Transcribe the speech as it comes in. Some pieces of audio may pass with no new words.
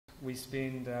we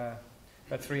spend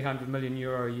about 300 million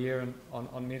euro a year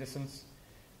on medicines.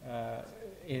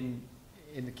 In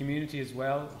the community as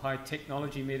well, high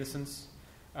technology medicines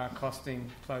are costing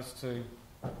close to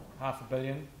 $500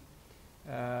 million.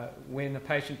 When a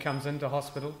patient comes into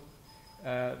hospital,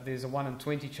 there's a 1 in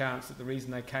 20 chance that the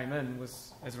reason they came in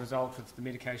was as a result of the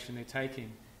medication they're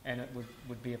taking, and it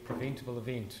would be a preventable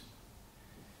event.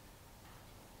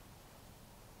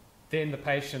 Then the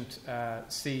patient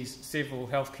sees several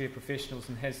healthcare professionals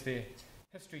and has their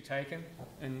history taken,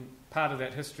 and part of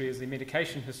that history is their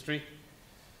medication history,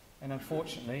 and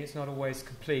unfortunately it's not always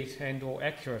complete and or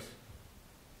accurate.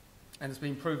 And it's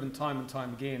been proven time and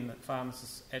time again that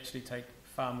pharmacists actually take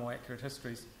far more accurate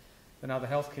histories than other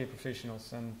healthcare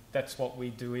professionals, and that's what we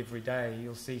do every day.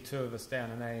 You'll see 2 of us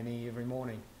down in A&E every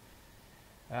morning.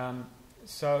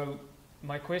 So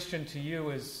my question to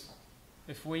you is,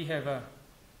 if we have a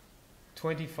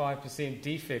 25%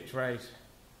 defect rate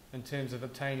in terms of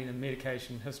obtaining a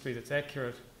medication history that's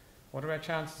accurate, what are our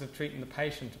chances of treating the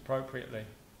patient appropriately?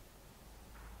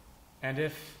 And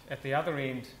if at the other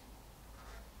end,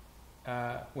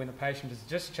 when a patient is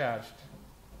discharged,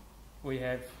 we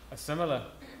have a similar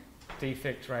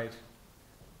defect rate,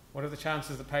 what are the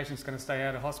chances the patient's going to stay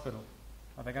out of hospital?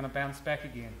 Are they going to bounce back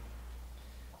again?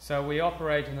 So we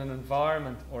operate in an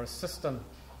environment or a system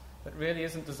that really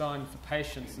isn't designed for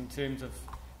patients in terms of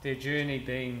their journey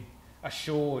being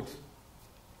assured.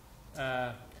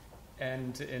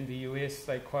 And in the US,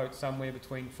 they quote somewhere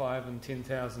between 5,000 and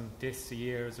 10,000 deaths a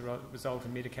year as a result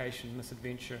of medication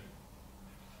misadventure.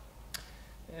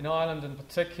 In Ireland in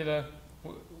particular,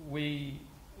 we,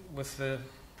 with the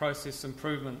process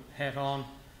improvement hat on,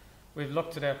 we've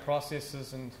looked at our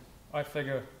processes, and I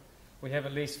figure we have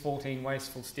at least 14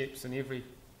 wasteful steps in every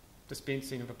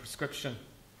dispensing of a prescription,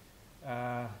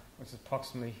 which is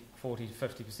approximately 40 to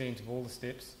 50% of all the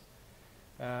steps.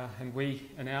 And we,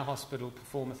 in our hospital,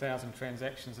 perform 1,000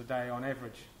 transactions a day on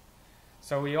average.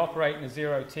 So we operate in a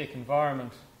zero-tech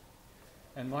environment.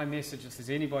 And my message, if there's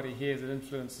anybody here that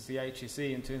influences the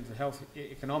HSE in terms of health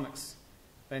economics,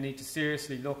 they need to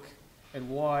seriously look at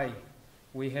why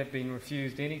we have been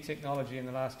refused any technology in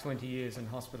the last 20 years in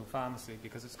hospital pharmacy,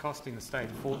 because it's costing the state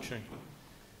a fortune.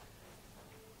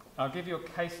 I'll give you a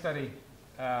case study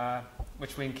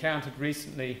which we encountered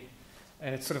recently,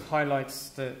 and it sort of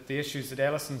highlights the issues that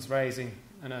Alison's raising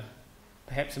in a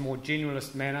perhaps a more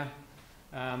generalist manner,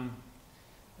 and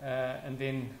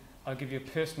then I'll give you a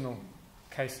personal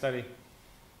case study.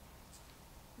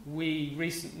 We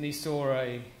recently saw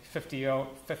a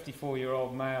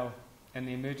 54-year-old male in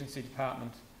the emergency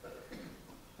department,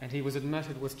 and he was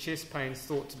admitted with chest pains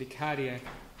thought to be cardiac.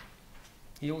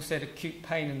 He also had acute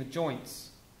pain in the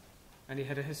joints, and he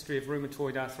had a history of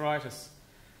rheumatoid arthritis.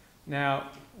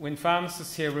 Now, when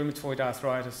pharmacists hear rheumatoid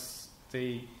arthritis,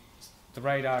 the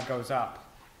radar goes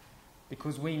up,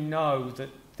 because we know that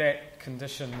that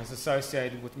condition is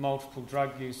associated with multiple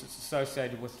drug use, it's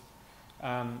associated with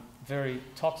very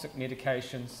toxic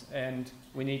medications, and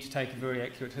we need to take a very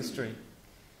accurate history.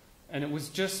 And it was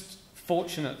just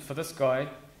fortunate for this guy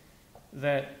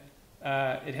that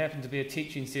it happened to be a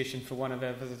teaching session for one of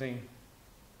our visiting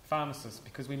pharmacists,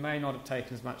 because we may not have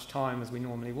taken as much time as we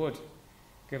normally would,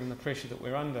 given the pressure that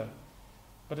we're under.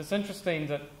 But it's interesting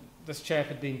that this chap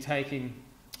had been taking,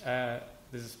 there's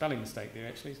a spelling mistake there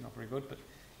actually, it's not very good, but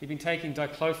he'd been taking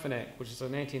diclofenac, which is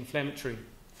an anti-inflammatory,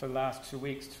 for the last 2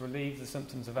 weeks to relieve the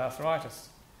symptoms of arthritis.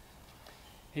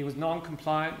 He was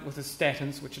non-compliant with his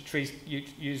statins, which are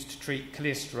used to treat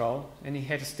cholesterol, and he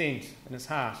had a stent in his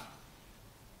heart.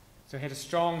 So he had a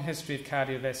strong history of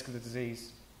cardiovascular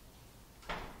disease.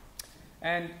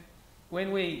 And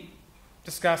when we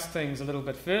discussed things a little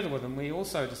bit further with him, we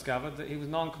also discovered that he was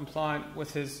non-compliant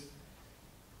with his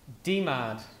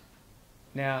DMARD.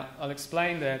 Now, I'll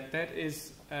explain that. That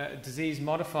is a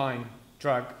disease-modifying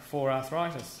drug for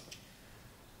arthritis.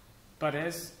 But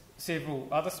as several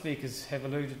other speakers have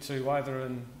alluded to, either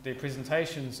in their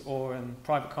presentations or in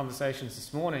private conversations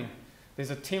this morning, there's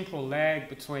a temporal lag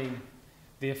between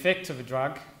the effect of a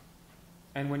drug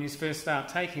and when you first start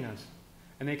taking it.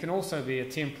 And there can also be a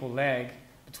temporal lag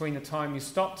between the time you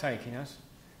stop taking it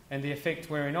and the effect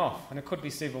wearing off, and it could be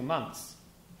several months.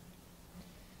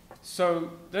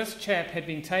 So this chap had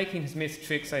been taking his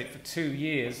methotrexate for 2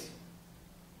 years.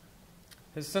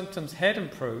 His symptoms had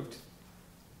improved,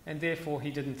 and therefore he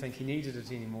didn't think he needed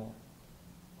it anymore.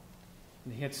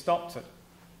 And he had stopped it.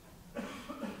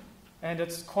 And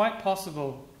it's quite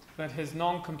possible that his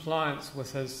non-compliance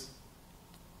with his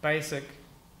basic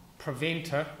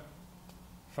preventer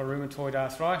for rheumatoid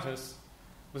arthritis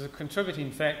was a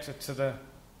contributing factor to the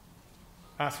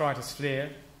arthritis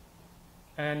flare,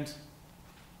 and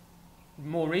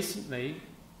more recently,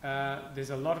 there's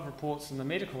a lot of reports in the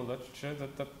medical literature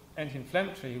that the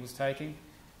anti-inflammatory he was taking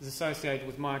is associated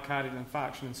with myocardial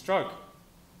infarction and stroke.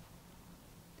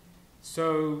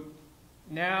 So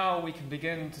now we can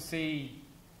begin to see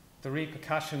the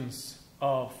repercussions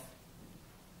of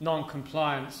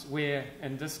non-compliance where,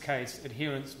 in this case,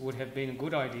 adherence would have been a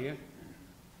good idea.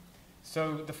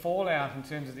 So the fallout in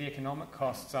terms of the economic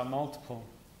costs are multiple.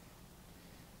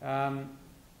 And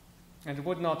it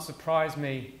would not surprise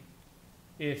me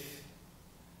if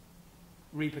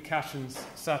repercussions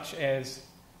such as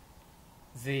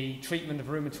the treatment of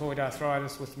rheumatoid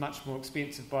arthritis with much more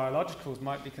expensive biologicals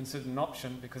might be considered an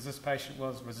option because this patient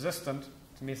was resistant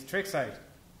to methotrexate,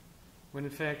 when in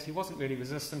fact he wasn't really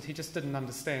resistant, he just didn't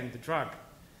understand the drug.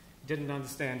 He didn't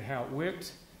understand how it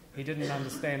worked, he didn't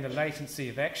understand the latency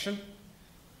of action.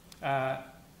 Perhaps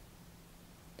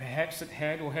it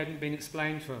had or hadn't been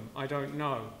explained to him, I don't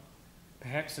know.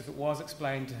 Perhaps if it was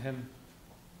explained to him,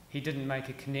 he didn't make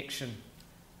a connection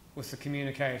with the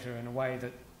communicator in a way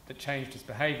that changed his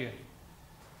behaviour.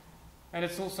 And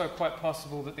it's also quite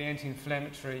possible that the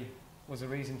anti-inflammatory was a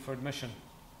reason for admission.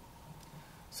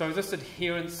 So this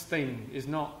adherence thing is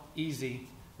not easy,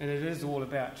 and it is all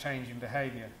about changing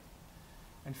behaviour.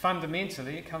 And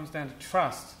fundamentally, it comes down to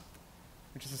trust,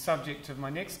 which is the subject of my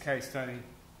next case study.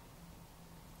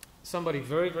 Somebody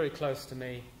very, very close to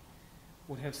me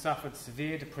would have suffered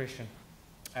severe depression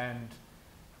and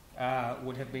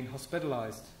would have been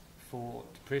hospitalised for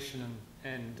depression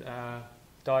and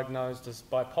diagnosed as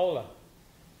bipolar.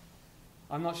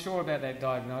 I'm not sure about that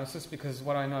diagnosis because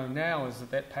what I know now is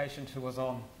that patient who was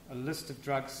on a list of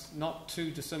drugs not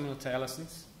too dissimilar to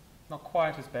Allison's, not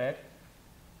quite as bad,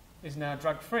 is now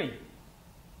drug-free.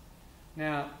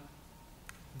 Now,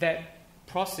 that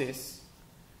process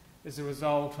is a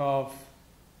result of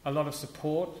a lot of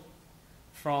support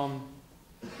from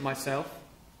myself,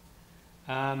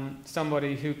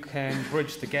 somebody who can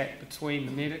bridge the gap between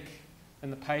the medic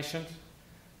and the patient,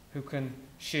 who can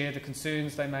share the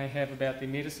concerns they may have about their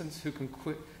medicines,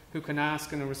 who can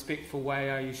ask in a respectful way,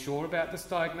 are you sure about this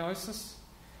diagnosis?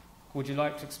 Would you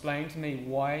like to explain to me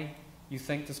why you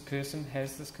think this person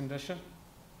has this condition?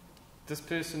 This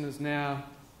person is now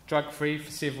drug-free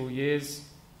for several years,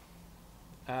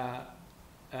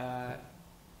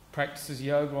 practices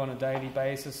yoga on a daily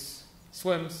basis,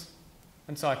 swims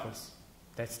and cycles.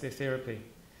 That's their therapy.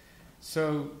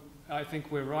 So I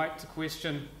think we're right to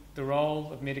question the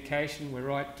role of medication. We're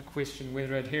right to question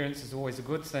whether adherence is always a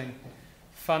good thing.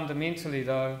 Fundamentally,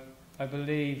 though, I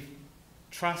believe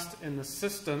trust in the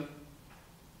system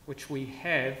which we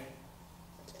have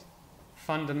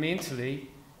fundamentally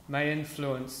may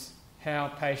influence how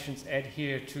patients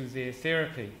adhere to their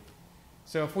therapy.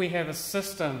 So if we have a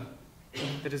system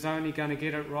that is only going to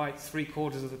get it right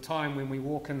 3/4 of the time when we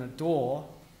walk in the door,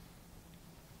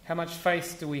 how much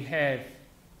faith do we have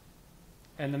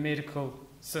in the medical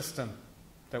system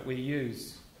that we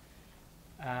use?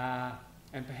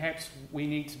 And perhaps we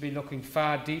need to be looking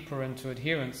far deeper into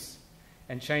adherence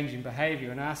and changing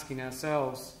behaviour and asking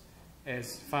ourselves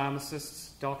as pharmacists,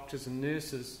 doctors and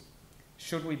nurses,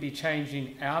 should we be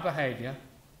changing our behaviour?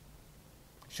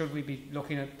 Should we be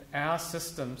looking at our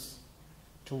systems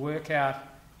to work out,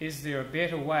 is there a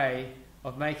better way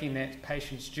of making that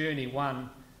patient's journey one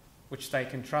which they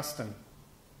can trust in?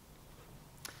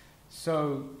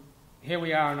 So here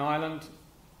we are in Ireland.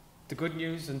 The good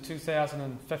news, in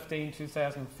 2015,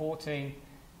 2014,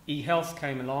 eHealth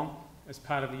came along as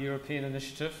part of a European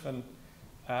initiative, and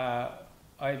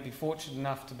I'd be fortunate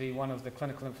enough to be one of the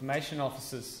clinical information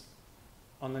officers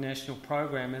on the national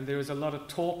program, and there is a lot of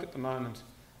talk at the moment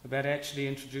about actually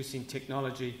introducing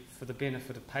technology for the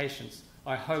benefit of patients.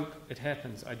 I hope it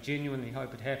happens. I genuinely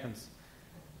hope it happens,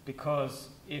 because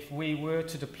if we were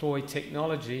to deploy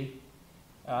technology,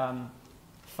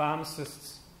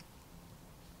 pharmacists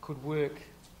could work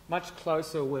much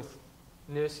closer with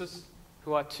nurses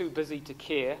who are too busy to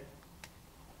care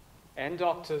and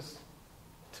doctors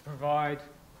to provide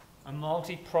a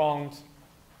multi-pronged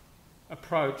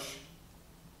approach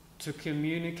to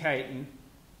communicating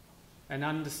and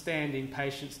understanding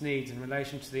patients' needs in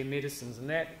relation to their medicines, and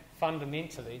that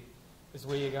fundamentally is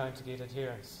where you're going to get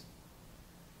adherence.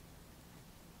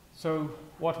 So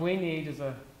what we need is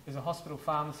a hospital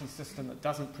pharmacy system that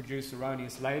doesn't produce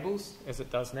erroneous labels, as it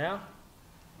does now.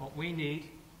 What we need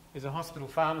is a hospital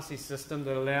pharmacy system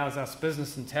that allows us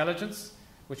business intelligence,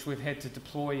 which we've had to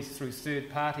deploy through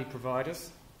third-party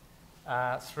providers,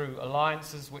 through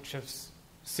alliances which have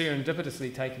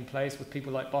serendipitously taken place with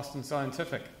people like Boston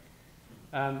Scientific.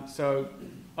 So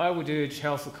I would urge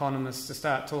health economists to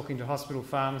start talking to hospital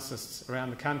pharmacists around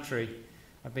the country.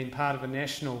 I've been part of a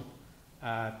national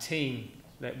team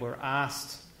that were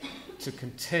asked to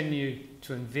continue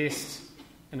to invest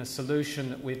in a solution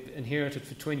that we've inherited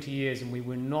for 20 years, and we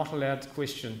were not allowed to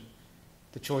question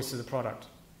the choice of the product.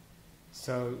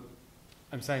 So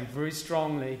I'm saying very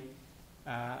strongly,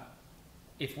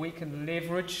 if we can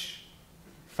leverage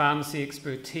pharmacy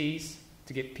expertise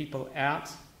to get people out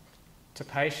to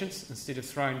patients instead of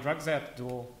throwing drugs out the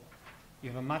door, you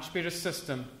have a much better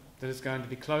system that is going to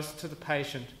be closer to the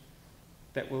patient,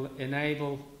 that will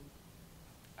enable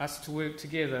us to work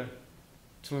together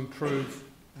to improve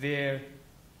their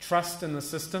trust in the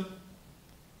system,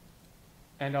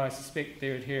 and I suspect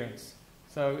their adherence.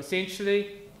 So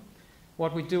essentially,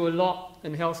 what we do a lot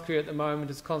in healthcare at the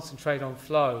moment is concentrate on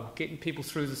flow, getting people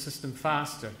through the system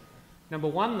faster. Number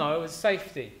one, though, is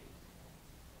safety.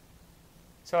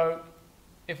 So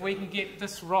if we can get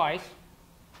this right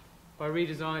by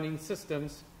redesigning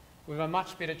systems, we have a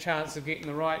much better chance of getting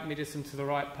the right medicine to the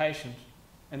right patient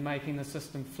and making the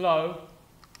system flow.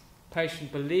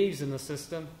 Patient believes in the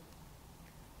system,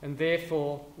 and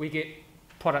therefore we get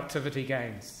productivity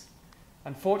gains.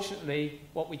 Unfortunately,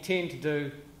 what we tend to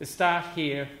do is start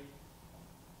here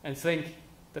and think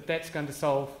that that's going to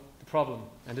solve the problem,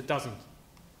 and it doesn't.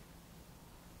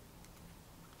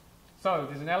 So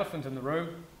there's an elephant in the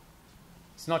room.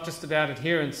 It's not just about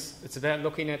adherence, it's about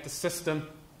looking at the system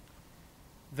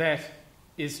that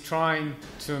is trying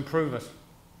to improve it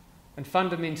and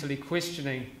fundamentally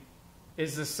questioning,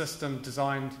 is this system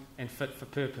designed and fit for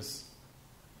purpose?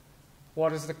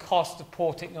 What is the cost of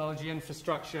poor technology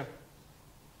infrastructure?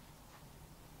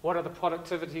 What are the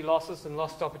productivity losses and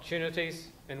lost opportunities?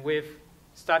 And we've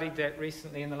studied that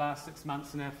recently in the last 6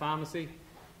 months in our pharmacy.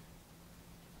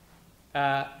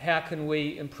 How can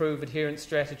we improve adherence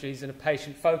strategies in a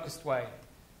patient-focused way?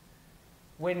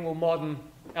 When will modern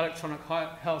electronic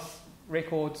health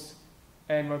records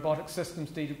and robotic systems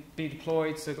be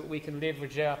deployed so that we can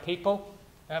leverage our people?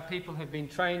 Our people have been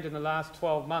trained in the last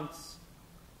 12 months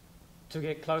to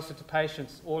get closer to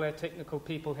patients. All our technical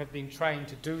people have been trained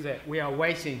to do that. We are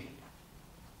waiting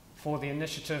for the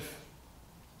initiative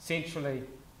centrally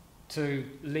to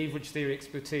leverage their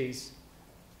expertise.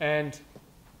 And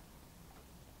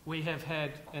we have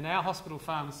had, in our hospital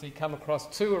pharmacy, come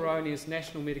across 2 erroneous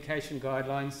national medication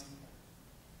guidelines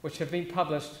which have been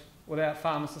published without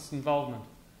pharmacist involvement.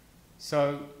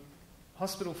 So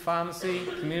hospital pharmacy,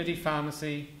 community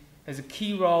pharmacy, has a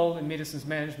key role in medicines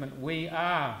management. We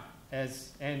are,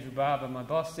 as Andrew Barber, my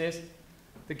boss, says,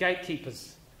 the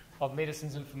gatekeepers of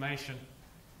medicines information.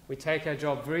 We take our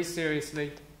job very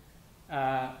seriously,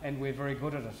 and we're very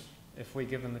good at it if we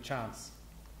give them the chance.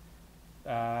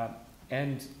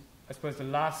 And I suppose the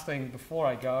last thing before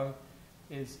I go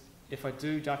is, if I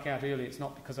do duck out early, it's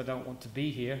not because I don't want to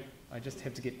be here. I just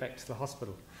have to get back to the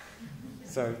hospital.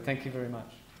 So thank you very much.